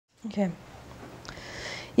Okay.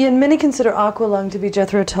 Ian, many consider Aqualung to be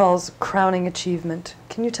Jethro Tull's crowning achievement.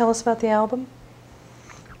 Can you tell us about the album?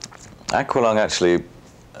 Aqualung, actually,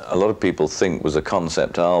 a lot of people think was a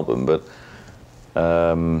concept album, but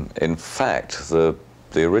in fact, the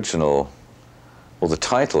original, or the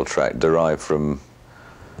title track, derived from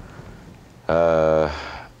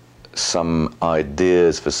some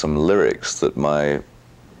ideas for some lyrics that my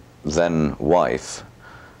then wife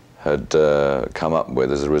had come up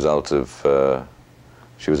with as a result of,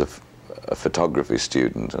 she was a photography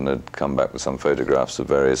student and had come back with some photographs of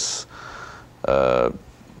various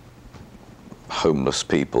homeless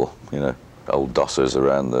people, you know, old dossers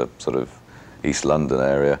around the sort of East London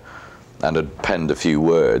area, and had penned a few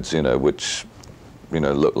words, you know, which, you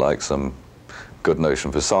know, looked like some good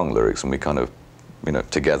notion for song lyrics, and we kind of, you know,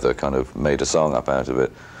 together kind of made a song up out of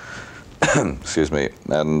it. Excuse me.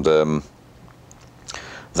 And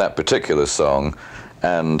that particular song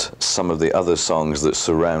and some of the other songs that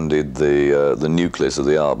surrounded the nucleus of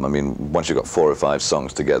the album. I mean, once you've got 4 or 5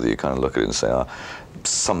 songs together, you kind of look at it and say,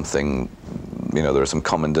 something, you know, there are some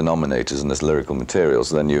common denominators in this lyrical material,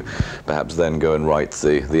 so then you perhaps then go and write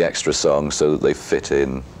the extra songs so that they fit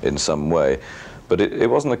in some way. But it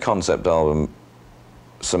wasn't a concept album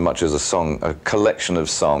so much as a collection of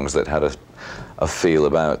songs that had a feel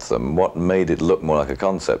about them. What made it look more like a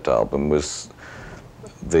concept album was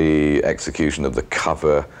the execution of the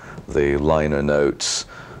cover, the liner notes,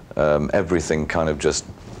 everything kind of just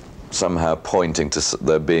somehow pointing to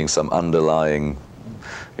there being some underlying,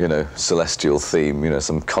 you know, celestial theme, you know,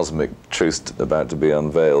 some cosmic truth about to be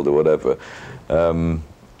unveiled or whatever.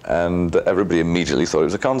 And everybody immediately thought it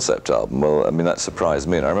was a concept album. Well, I mean, that surprised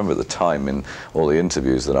me, and I remember at the time in all the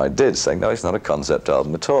interviews that I did saying, no, it's not a concept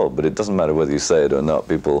album at all, but it doesn't matter whether you say it or not,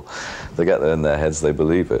 people, they get that in their heads, they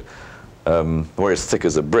believe it. Whereas Thick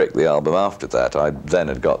as a Brick, the album after that, I then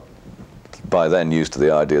had got, by then, used to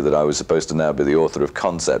the idea that I was supposed to now be the author of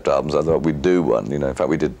concept albums. I thought we'd do one, you know, in fact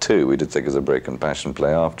we did 2. We did Thick as a Brick and Passion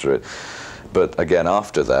Play after it. But again,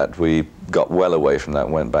 after that, we got well away from that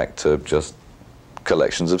and went back to just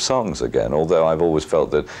collections of songs again, although I've always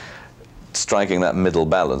felt that striking that middle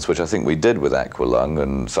balance, which I think we did with Aqualung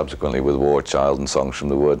and subsequently with War Child and Songs from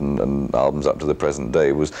the Wood and albums up to the present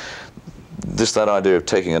day, was just that idea of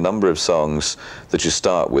taking a number of songs that you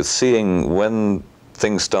start with, seeing when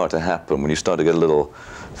things start to happen, when you start to get a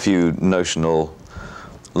few notional,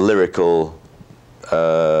 lyrical,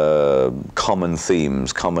 common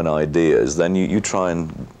themes, common ideas, then you try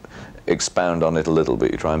and expound on it a little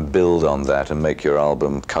bit. You try and build on that and make your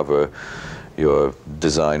album cover your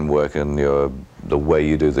design work and the way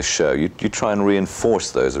you do the show. You try and reinforce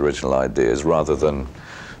those original ideas rather than,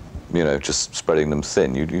 you know, just spreading them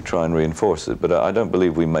thin. You try and reinforce it. But I don't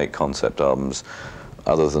believe we make concept albums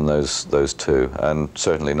other than those 2, and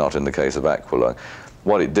certainly not in the case of Aqualung.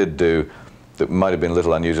 What it did do that might have been a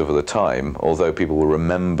little unusual for the time, although people will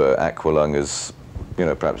remember Aqualung as, you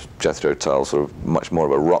know, perhaps Jethro Tull, sort of much more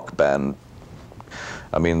of a rock band.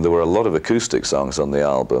 I mean, there were a lot of acoustic songs on the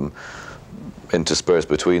album, interspersed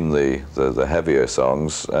between the heavier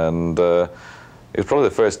songs, and it was probably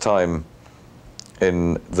the first time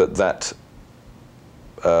in that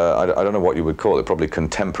I don't know what you would call it, probably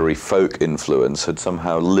contemporary folk influence had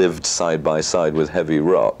somehow lived side by side with heavy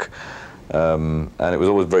rock. And it was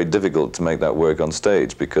always very difficult to make that work on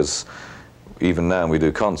stage, because even now when we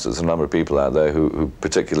do concerts, a number of people out there who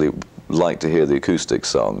particularly like to hear the acoustic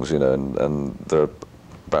songs, you know, and there are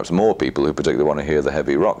perhaps more people who particularly want to hear the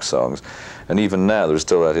heavy rock songs. And even now there's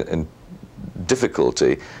still that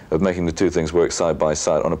difficulty of making the 2 things work side by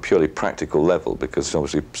side on a purely practical level, because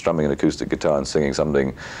obviously strumming an acoustic guitar and singing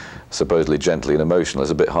something supposedly gently and emotional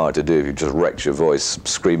is a bit hard to do if you've just wrecked your voice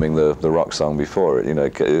screaming the rock song before it. You know,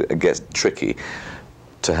 it gets tricky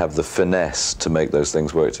to have the finesse to make those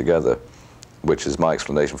things work together, which is my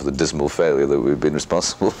explanation for the dismal failure that we've been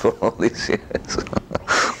responsible for all these years.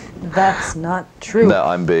 That's not true. No,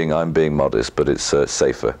 I'm being modest, but it's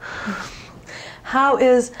safer. How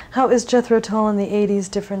is Jethro Tull in the 80s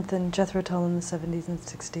different than Jethro Tull in the 70s and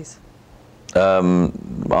 60s?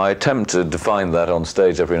 I attempt to define that on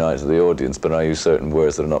stage every night to the audience, but I use certain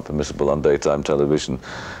words that are not permissible on daytime television.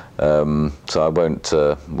 So I won't,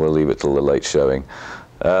 we'll leave it till the late showing.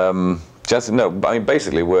 No, I mean,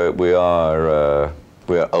 basically we are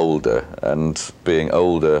older, and being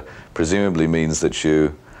older presumably means that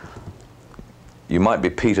you might be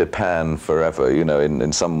Peter Pan forever, you know,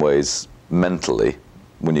 in some ways mentally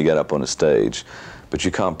when you get up on a stage, but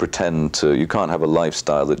you can't pretend to, you can't have a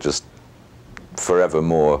lifestyle that just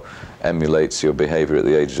forevermore emulates your behavior at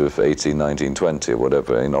the age of 18, 19, 20 or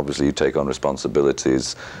whatever. And obviously you take on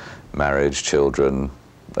responsibilities, marriage, children,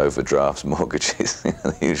 overdrafts, mortgages,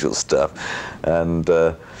 the usual stuff. And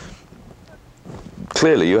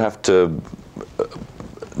clearly you have to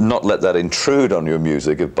not let that intrude on your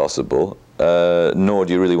music if possible, nor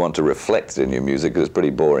do you really want to reflect it in your music, because it's pretty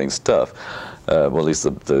boring stuff. Well, at least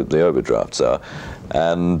the overdrafts are.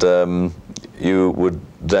 And you would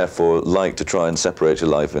therefore like to try and separate your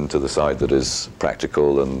life into the side that is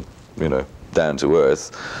practical and, you know, down to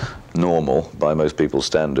earth, normal by most people's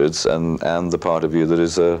standards, and the part of you that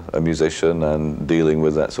is a musician and dealing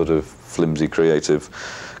with that sort of flimsy creative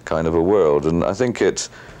kind of a world. And I think it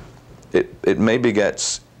maybe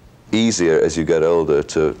gets easier as you get older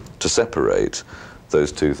to separate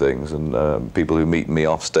those two things. And people who meet me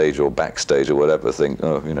off stage or backstage or whatever think,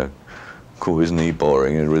 oh, you know, cool, isn't he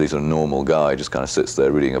boring? A really sort of normal guy just kind of sits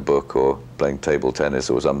there reading a book or playing table tennis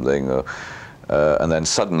or something. Or, and then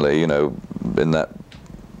suddenly, you know, in that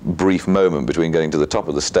brief moment between getting to the top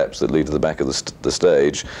of the steps that lead to the back of the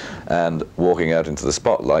stage and walking out into the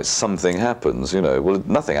spotlight, something happens, you know. Well,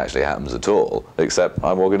 nothing actually happens at all, except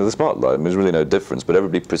I walk into the spotlight. I mean, there's really no difference, but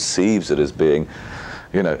everybody perceives it as being,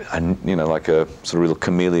 you know, like a sort of real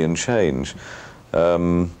chameleon change.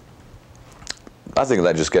 I think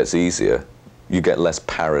that just gets easier. You get less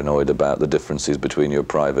paranoid about the differences between your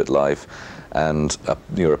private life and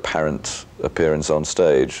your apparent appearance on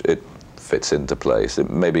stage. It fits into place. It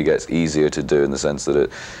maybe gets easier to do in the sense that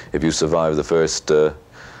if you survive the first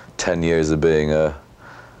 10 years of being a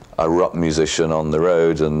rock musician on the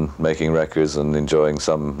road and making records and enjoying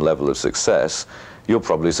some level of success, you'll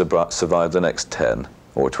probably survive the next 10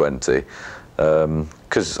 or 20,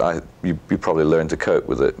 because you probably learn to cope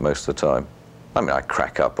with it most of the time. I mean, I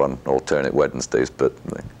crack up on alternate Wednesdays, but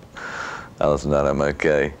other than that, I'm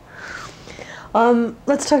okay.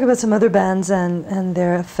 Let's talk about some other bands and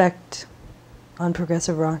their effect on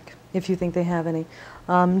progressive rock, if you think they have any.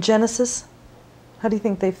 Genesis, how do you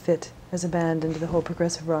think they fit as a band into the whole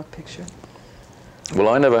progressive rock picture? Well,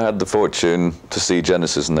 I never had the fortune to see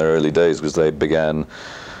Genesis in their early days, because they began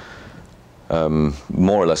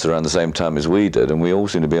more or less around the same time as we did, and we all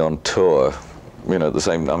seemed to be on tour, you know, at the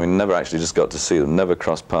same. I mean, never actually just got to see them, never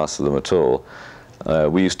crossed paths with them at all.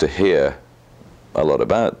 We used to hear a lot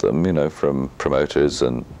about them, you know, from promoters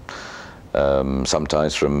and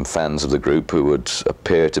sometimes from fans of the group who would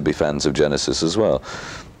appear to be fans of Genesis as well.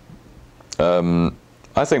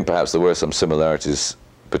 I think perhaps there were some similarities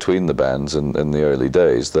between the bands in the early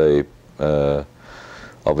days. They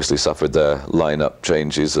obviously suffered their lineup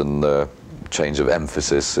changes and the change of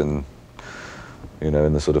emphasis in, you know,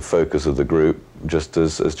 in the sort of focus of the group, just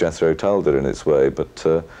as Jethro Tull did in its way. But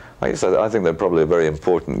I think they're probably a very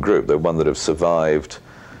important group. They're one that have survived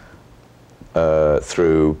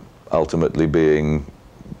through ultimately being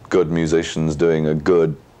good musicians, doing a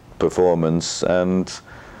good performance, and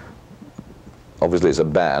obviously it's a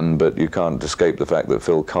band, but you can't escape the fact that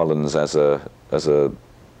Phil Collins,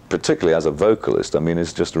 particularly as a vocalist, I mean,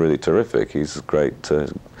 is just really terrific. He's a great,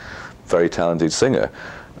 very talented singer.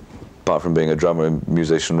 Apart from being a drummer and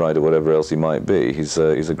musician, writer, whatever else he might be, he's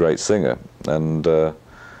a great singer, and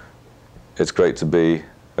it's great to be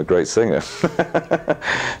a great singer.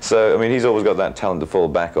 So, I mean, he's always got that talent to fall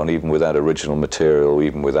back on, even without original material,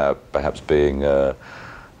 even without perhaps being,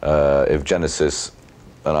 if Genesis,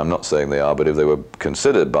 and I'm not saying they are, but if they were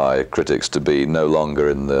considered by critics to be no longer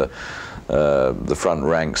in the front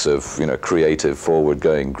ranks of, you know, creative,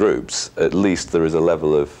 forward-going groups, at least there is a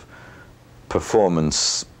level of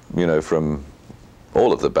performance, you know, from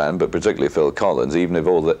all of the band, but particularly Phil Collins. Even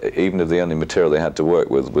if the only material they had to work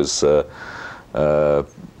with was,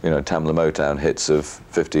 you know, Tamla Motown hits of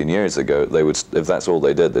 15 years ago, they would, if that's all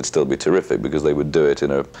they did, they'd still be terrific, because they would do it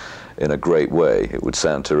in a great way. It would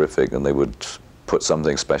sound terrific, and they would put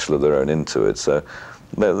something special of their own into it. So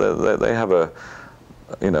they have a,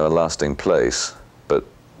 you know, a lasting place. But,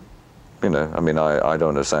 you know, I mean, I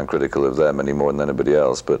don't want to sound critical of them any more than anybody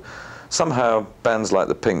else, but somehow bands like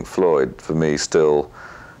the Pink Floyd, for me, still,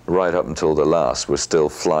 right up until the last, were still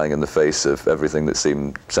flying in the face of everything that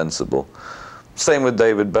seemed sensible. Same with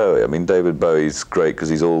David Bowie. I mean, David Bowie's great because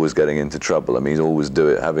he's always getting into trouble. I mean, he's always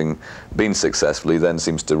having been successful, he then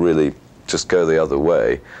seems to really just go the other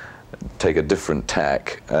way, take a different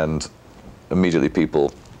tack, and immediately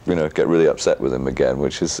people, you know, get really upset with him again,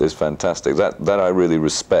 which is fantastic. That I really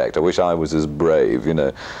respect. I wish I was as brave, you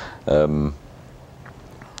know.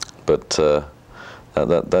 But that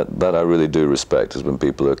I really do respect, is when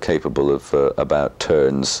people are capable of about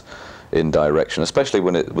turns in direction, especially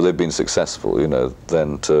when they've been successful, you know,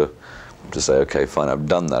 then to say, okay, fine, I've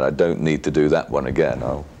done that, I don't need to do that one again,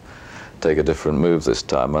 I'll take a different move this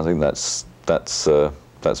time. I think that's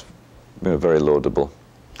you know, very laudable.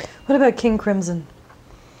 What about King Crimson?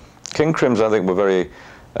 King Crimson, I think, were very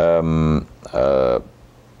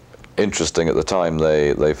interesting at the time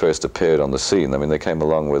they first appeared on the scene. I mean, they came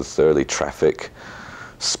along with early Traffic,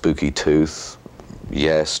 Spooky Tooth,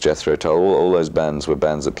 Yes, Jethro Tull. All those bands were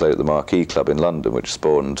bands that played at the Marquee Club in London, which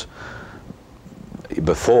spawned,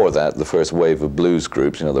 before that, the first wave of blues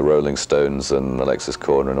groups, you know, the Rolling Stones and Alexis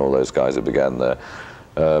Korner and all those guys that began there.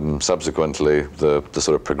 Subsequently, the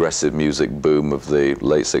sort of progressive music boom of the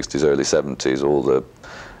late 60s, early 70s,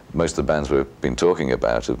 most of the bands we've been talking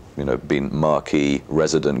about have, you know, been marquee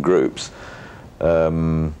resident groups.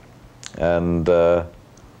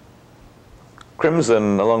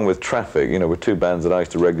 Crimson, along with Traffic, you know, were two bands that I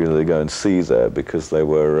used to regularly go and see there because they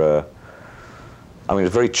were, I mean, a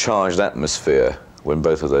very charged atmosphere when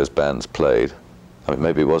both of those bands played. I mean,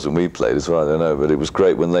 maybe it wasn't we played as well, I don't know, but it was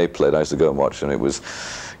great when they played. I used to go and watch, and it was,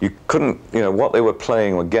 you couldn't, you know, what they were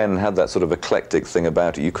playing, again, had that sort of eclectic thing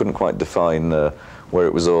about it. You couldn't quite define where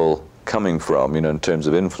it was all coming from, you know, in terms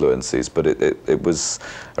of influences, but it was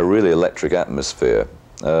a really electric atmosphere.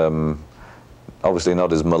 Obviously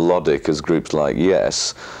not as melodic as groups like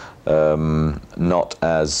Yes, not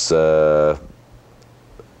as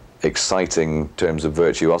exciting in terms of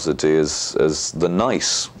virtuosity as the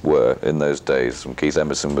Nice were in those days. When Keith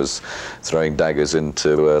Emerson was throwing daggers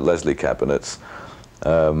into Leslie cabinets.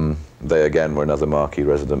 They again were another marquee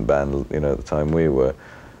resident band, you know, at the time we were.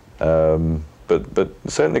 But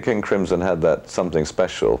certainly King Crimson had that something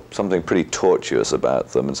special, something pretty tortuous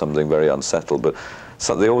about them, and something very unsettled. But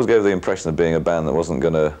they always gave the impression of being a band that wasn't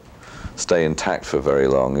going to stay intact for very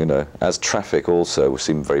long, you know. As Traffic also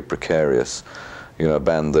seemed very precarious, you know, a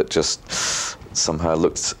band that just somehow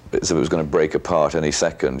looked as if it was going to break apart any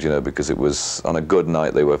second, you know, because it was, on a good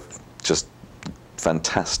night they were just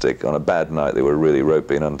fantastic, on a bad night they were really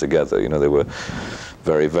ropey and untogether, you know. They were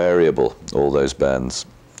very variable, all those bands.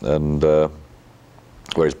 And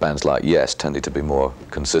whereas bands like Yes tended to be more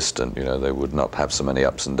consistent, you know, they would not have so many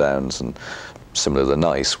ups and downs, and similar to the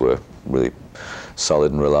Nice were really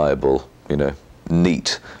solid and reliable, you know,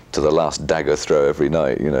 neat to the last dagger throw every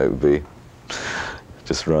night, you know, it would be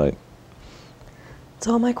just right. That's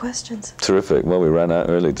all my questions. Terrific. Well, we ran out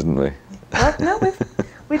early, didn't we? Well, no,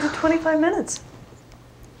 we did 25 minutes.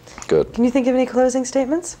 Good. Can you think of any closing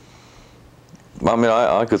statements? I mean,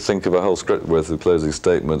 I could think of a whole script worth of closing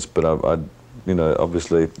statements, but I you know,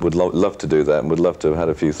 obviously would love to do that, and would love to have had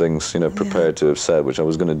a few things, you know, prepared to have said, which I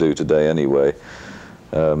was going to do today anyway,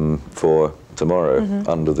 for tomorrow,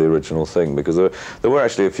 under the original thing, because there were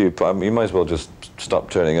actually a few, I mean, you might as well just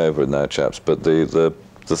stop turning over now, chaps, but the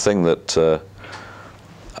thing that,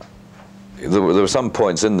 there were some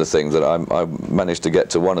points in the thing that I managed to get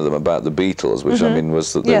to one of them about the Beatles, which I mean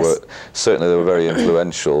was that they were, certainly they were very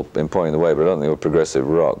influential in pointing the way, but I don't think they were progressive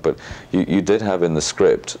rock. But you did have in the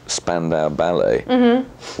script Spandau Ballet,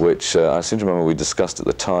 which I seem to remember we discussed at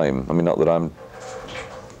the time. I mean, not that I'm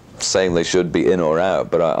saying they should be in or out,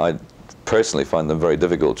 but I personally find them very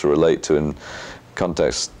difficult to relate to in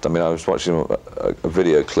context. I mean, I was watching a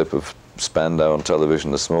video clip of Spandau on television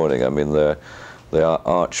this morning. I mean, they are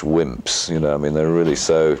arch wimps, you know. I mean, they're really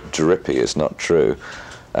so drippy, it's not true,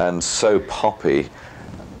 and so poppy,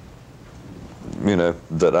 you know,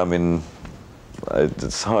 that, I mean,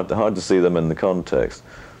 it's hard to see them in the context.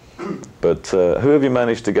 But who have you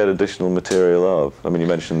managed to get additional material of? I mean, you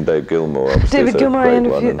mentioned Dave Gilmour, obviously. David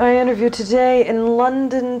Gilmour, I interviewed today in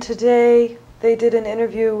London today. They did an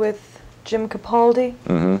interview with Jim Capaldi.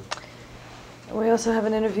 We also have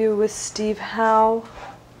an interview with Steve Howe.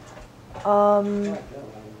 I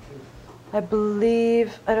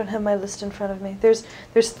believe, I don't have my list in front of me. There's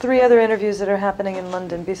 3 other interviews that are happening in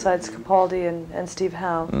London besides Capaldi and Steve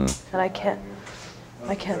Howe, and I can't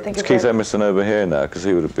think of. Is Keith Emerson over here now? Because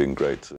he would have been great.